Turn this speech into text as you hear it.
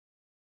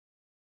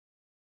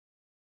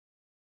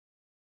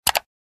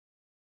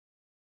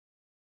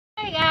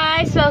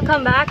guys!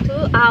 Welcome back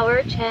to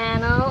our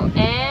channel.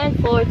 And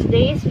for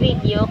today's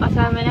video,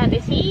 kasama natin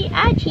si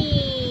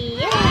Achi!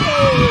 Yay!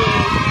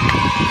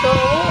 So,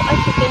 as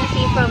you can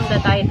see from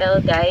the title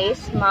guys,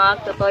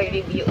 mag-toy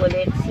review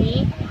ulit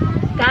si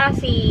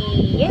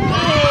Cassie! Yay!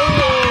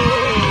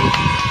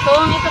 So,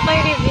 ang ito-toy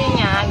review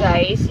niya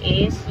guys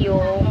is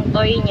yung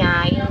toy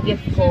niya, yung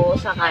gift ko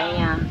sa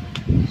kanya.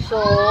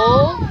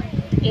 So,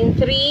 in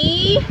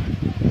 3,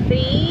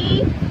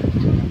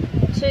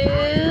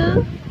 2,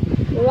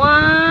 1.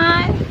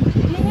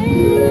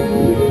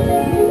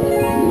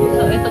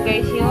 So, ito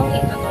guys yung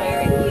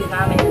ito-toy review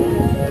namin.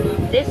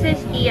 This is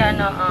the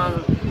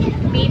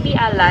Baby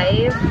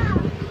Alive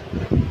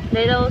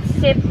Little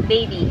Sip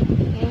Baby.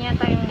 Yun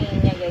yata yung name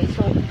niya guys.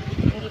 So,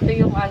 dito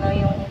yung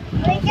yung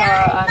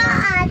sa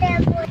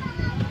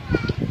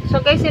So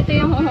guys, ito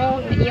yung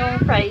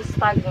price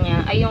tag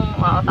niya. Ay yung,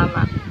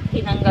 tama.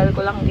 Tinanggal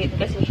ko lang din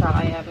kasi siya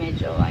kaya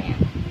medyo, ayan.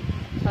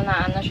 So,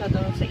 naano siya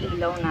dun sa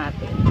ilaw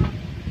natin.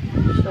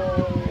 So,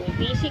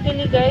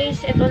 basically guys,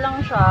 ito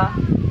lang siya.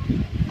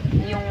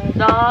 Yung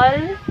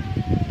doll.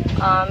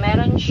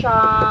 Meron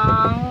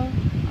siyang,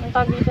 ang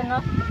tawag dito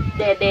na?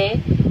 Dede.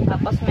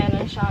 Tapos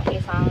meron siyang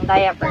isang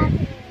diaper.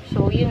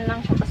 So, yun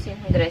lang siya kasi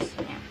yung dress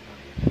niya.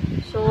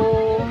 So,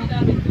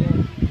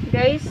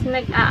 guys,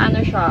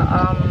 nag-aano siya.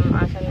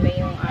 Asan ba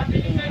yung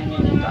ating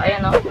dito?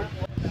 Ayan o.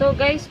 So,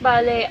 guys,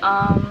 bale,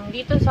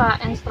 dito sa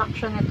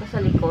instruction nito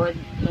sa likod.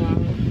 Yan.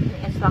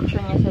 Yung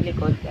instruction niya sa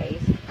likod,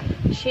 guys.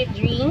 She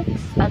drinks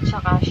at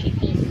saka she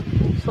pees.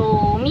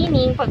 So,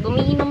 meaning, pag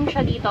umiinom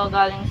siya dito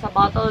galing sa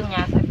bottle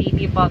niya, sa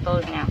baby bottle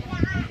niya,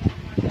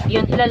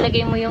 yun,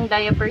 ilalagay mo yung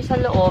diaper sa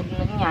loob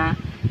niya,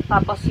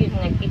 tapos yun,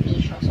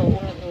 nagpipi siya. So,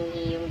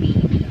 umiingi yung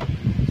baby.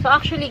 So,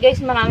 actually, guys,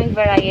 maraming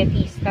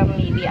varieties ng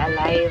Baby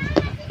Alive.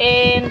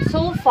 And,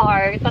 so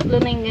far,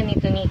 3 na yung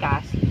ganito ni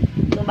Cassie.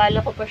 So,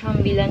 bala ko pa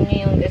siyang bilan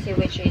ngayon kasi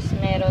which is,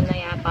 meron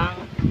na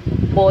yatang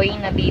boy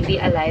na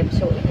Baby Alive.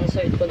 So,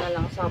 insert ko na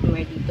lang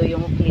somewhere dito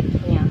yung clip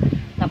niya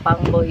na pang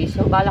boy.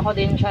 So, bala ko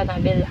din siya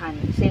nabilhan.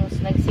 Since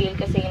nag-sale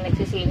kasi,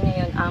 nagsisale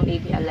ngayon ang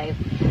Baby Alive.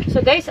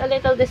 So, guys, a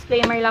little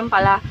disclaimer lang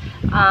pala.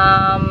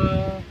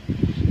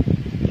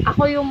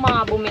 Ako yung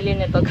mga bumili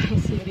nito,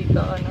 guys.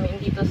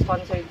 Hindi to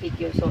sponsored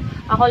video. So,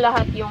 ako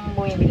lahat yung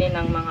bumibili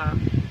ng mga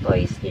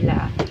toys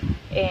nila.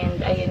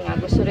 And, ayun nga,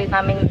 gusto rin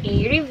namin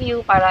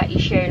i-review para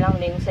i-share lang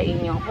din sa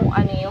inyo kung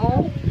ano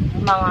yung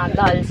mga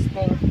dolls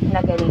na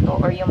ganito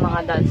or yung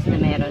mga dolls na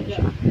meron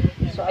siya.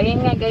 So,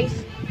 ayun nga, guys.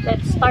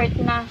 Let's start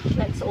na.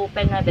 Let's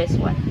open na this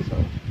one. So,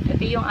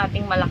 ito yung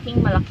ating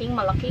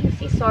malaking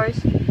scissors.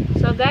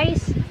 So,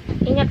 guys,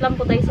 ingat lang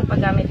po tayo sa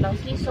paggamit ng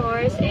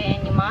scissors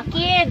and yung mga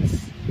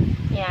kids.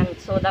 Yan.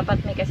 So, dapat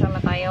may kasama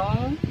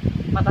tayong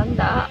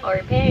matanda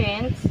or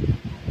parents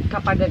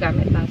kapag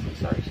gagamit ng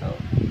scissors. So,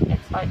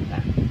 let's start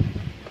na.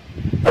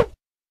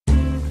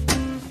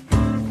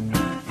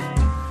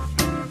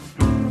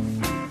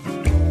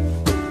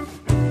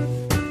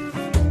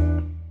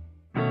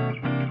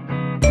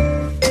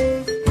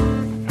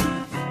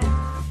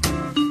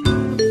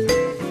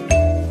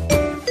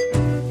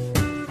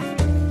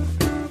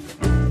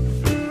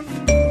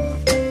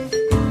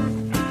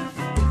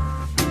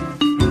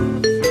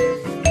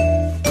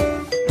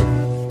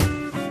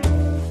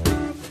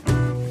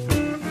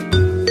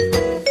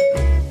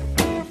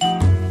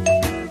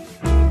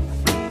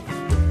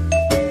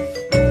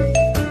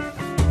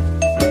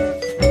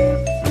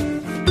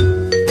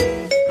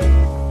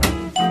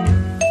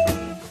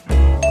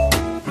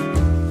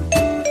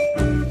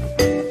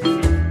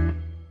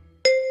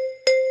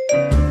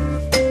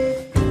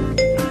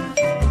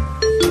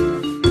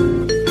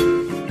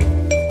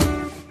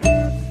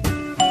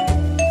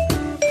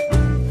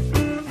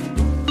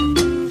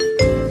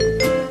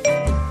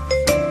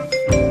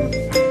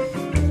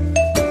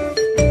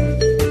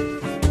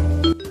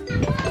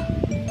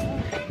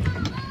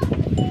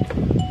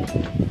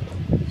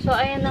 So,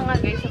 ayan na nga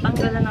guys.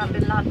 Natanggalan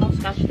natin lahat ng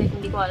scotch tape.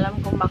 Hindi ko alam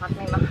kung bakit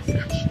may mga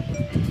scotch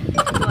tape.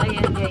 So,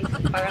 ayan guys.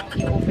 Parang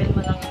i-open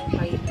mo lang yung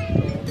side.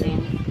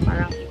 Then,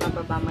 parang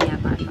ipababa mo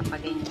yata siya pa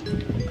ganyan.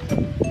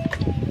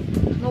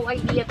 No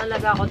idea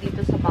talaga ako dito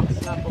sa box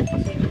na to.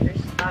 Kasi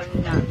first time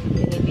na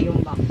ganito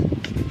yung box.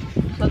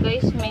 So,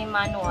 guys, may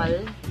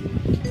manual.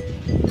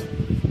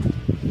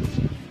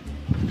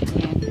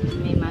 Ayan.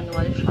 May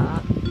manual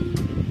siya.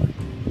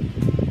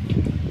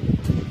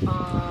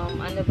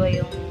 Ano ba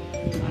yung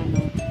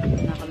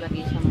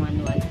nakalagay sa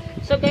manual.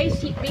 So guys,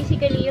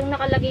 basically yung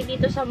nakalagay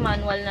dito sa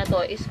manual na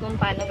to is kung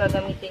paano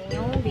gagamitin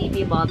yung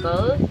baby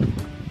bottle.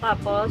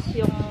 Tapos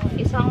yung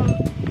isang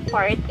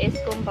part is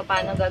kung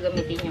paano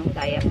gagamitin yung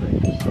diaper.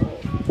 So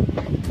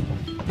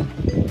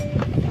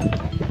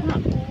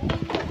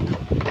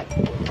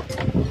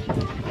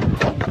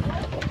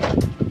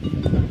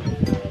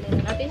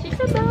natin siya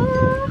sa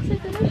box.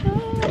 Ito na siya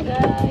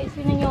guys.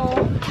 Tignan nyo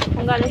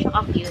kung gano'n siya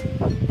ka-cute.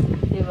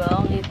 Diba?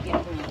 Ang cute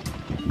niya.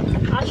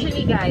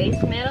 Actually guys,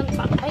 meron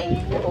pa. Ay,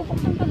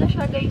 nabubuksan pala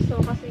siya guys. So,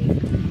 kasi,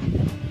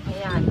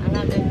 ayan,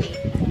 another way.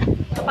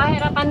 So,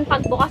 pahirapan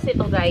pagbukas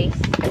ito guys.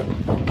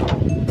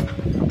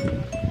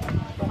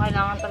 So,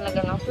 kailangan talaga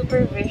ng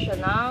supervision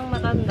ng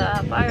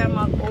matanda para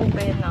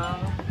mag-open ng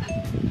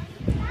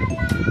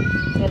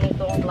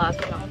ganitong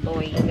klase ng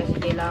toy. Kasi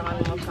kailangan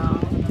mo siya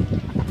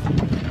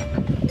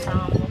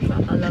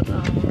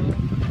talagang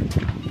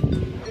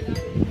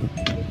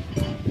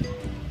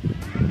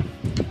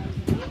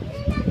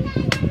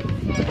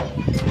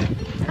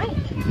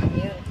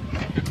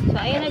so,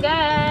 ayun na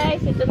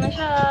guys. Ito na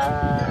siya.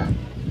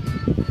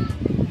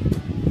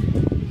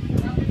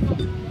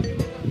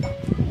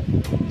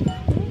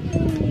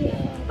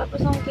 Tapos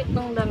ang cute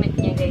ng damit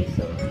niya guys.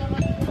 So,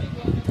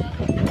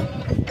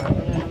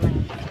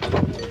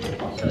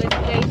 ito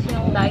guys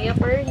yung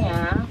diaper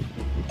niya.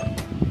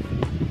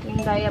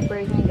 Yung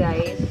diaper niya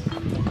guys.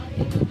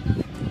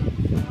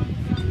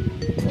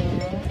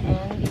 Ayan.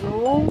 And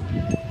yung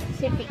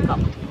sippy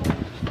cup.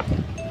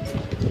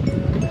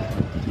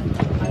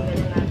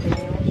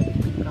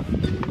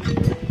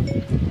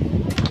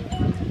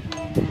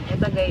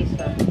 Guys,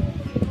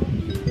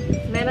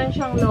 meron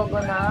siyang logo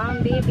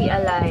ng Baby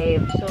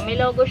Alive. So, may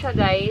logo siya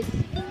guys.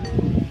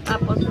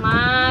 Tapos,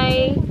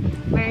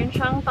 meron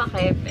siyang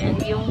takip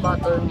and yung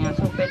bottle niya.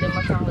 So, pwede mo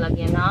siyang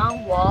lagyan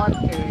ng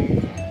water.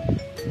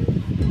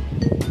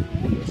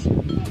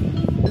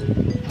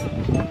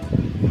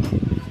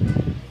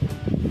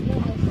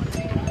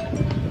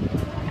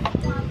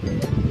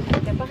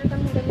 Okay, pakita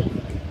mo dali.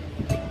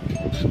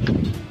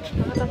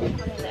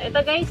 Ito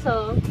guys,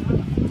 so,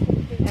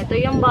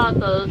 ito yung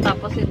bottle,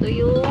 tapos ito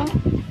yung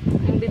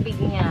bibig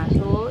niya.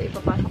 So,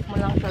 ipapasok mo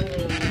lang siya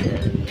dito.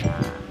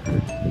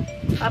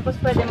 Tapos,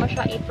 pwede mo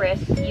siya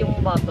i-press yung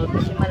bottle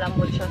kasi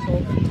malambot siya. So,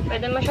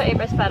 pwede mo siya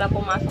i-press para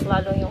pumasok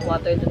lalo yung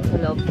water dun sa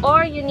loob.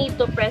 Or, you need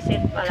to press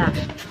it pala.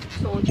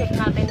 So, check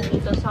natin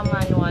dito sa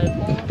manual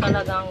kung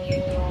talagang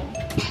yun yung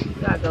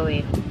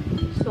gagawin.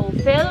 So,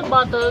 fill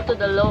bottle to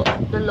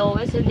the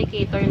lowest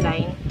indicator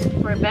line.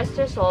 For best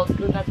result,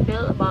 do not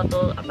fill a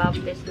bottle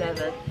above this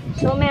level.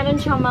 So,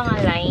 meron siyang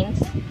mga lines.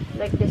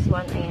 Like this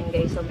one. Ayan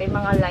guys. So, may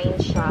mga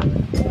lines siya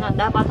na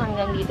dapat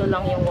hanggang dito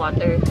lang yung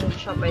water. Hindi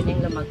siya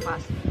pwedeng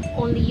lumagpas.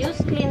 Only use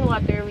clean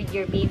water with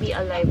your Baby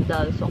Alive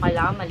doll. So,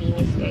 kailangan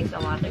malinis guys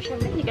ang water.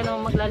 Siyempre, hindi ka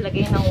naman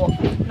maglalagay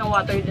ng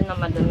water dun na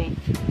madumi.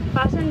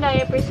 Fasten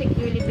diaper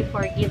securely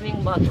before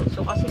giving bottle.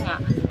 So, kasi nga,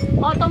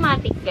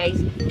 automatic guys,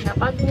 na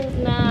pag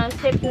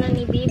na-sip na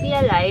ni Baby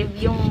Alive,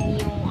 yung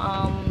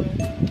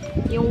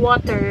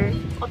water,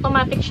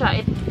 automatic siya.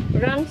 It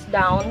runs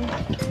down.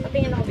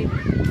 Patingin ako, baby.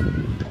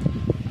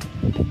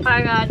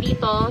 Para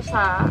dito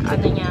sa,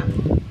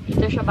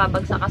 dito siya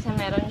babagsak kasi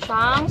meron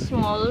siyang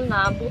small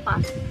na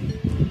butas.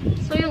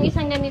 So, yung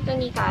isang ganito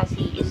ni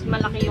Cassie is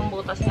malaki yung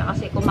butas niya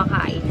kasi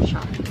kumakain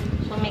siya.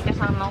 So, may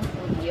kasamang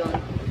food yun.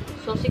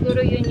 So, siguro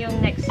yun yung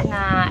next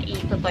na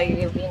i-toy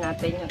review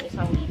natin, yung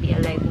isang Baby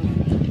Alive niya.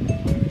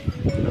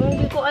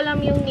 Hindi ko alam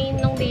yung name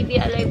ng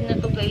Baby Alive na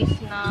to guys,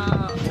 na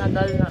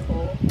doll na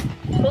to.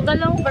 So,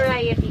 dalawang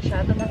variety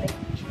siya.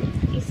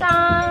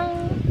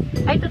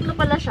 Tatlo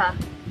pala siya.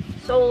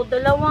 So,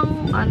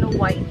 dalawang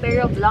white,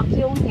 pero black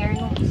yung hair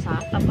nung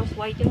isa. Tapos,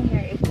 white yung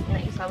hair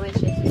na isa,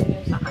 which is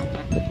yung sa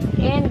kanya.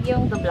 And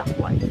yung the black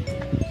one.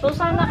 So,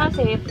 sana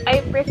kasi, I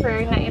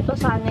prefer na ito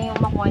sana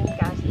yung makuha ni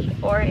Cassie.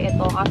 Or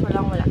ito, kaso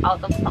lang wala.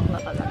 Out of stock na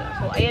talaga.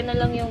 So, ayan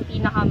na lang yung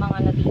pinaka mga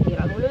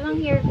natitira. Gulo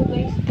ng hair ko,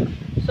 guys.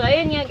 So,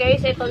 ayan nga,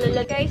 guys. Ito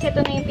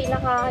na yung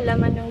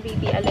pinakalaman ng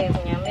Baby Alive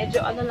niya.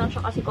 Medyo lang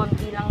siya kasi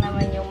konti lang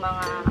naman yung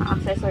mga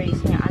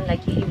accessories niya.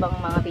 Unlike yung ibang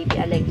mga Baby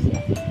Alives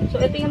niya. So,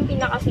 ito yung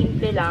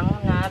pinakasimple lang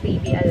na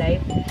Baby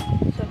Alive.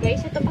 So,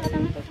 guys, ito pakita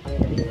na ito sa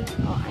kanila.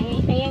 Oh,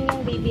 ayan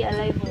yung Baby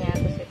Alive niya.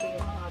 Tapos, ito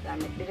yung mga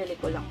gamit. Binili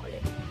ko lang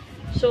ulit.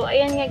 So,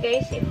 ayan nga,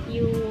 guys. If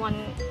you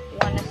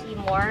wanna see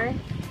more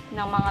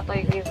ng mga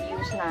toy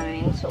reviews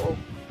namin, so,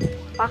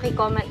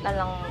 paki-comment na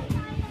lang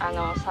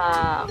sa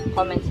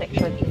comment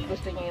section if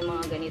gusto niyo yung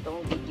mga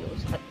ganitong videos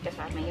at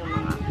kasama yung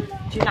mga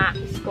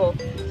junakis ko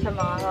sa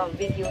mga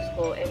videos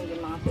ko and yung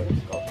mga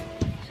films ko.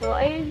 So,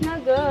 ayun na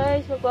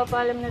guys.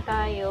 Magpapaalam na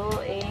tayo.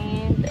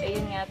 And,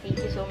 ayun nga. Thank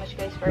you so much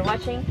guys for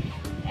watching.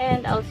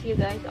 And, I'll see you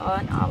guys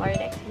on our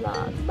next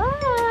vlog.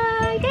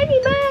 Bye! Guys,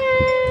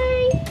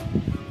 bye!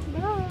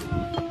 Bye!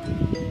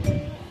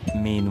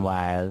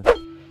 Meanwhile...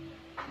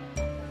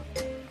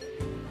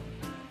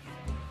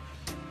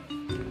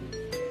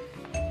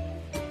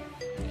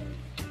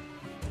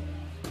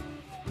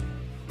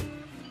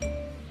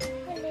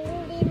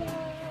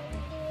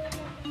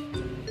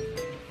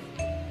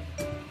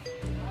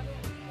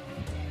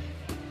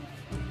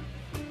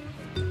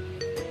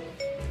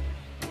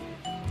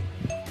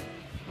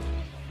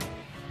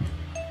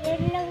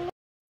 Yan lang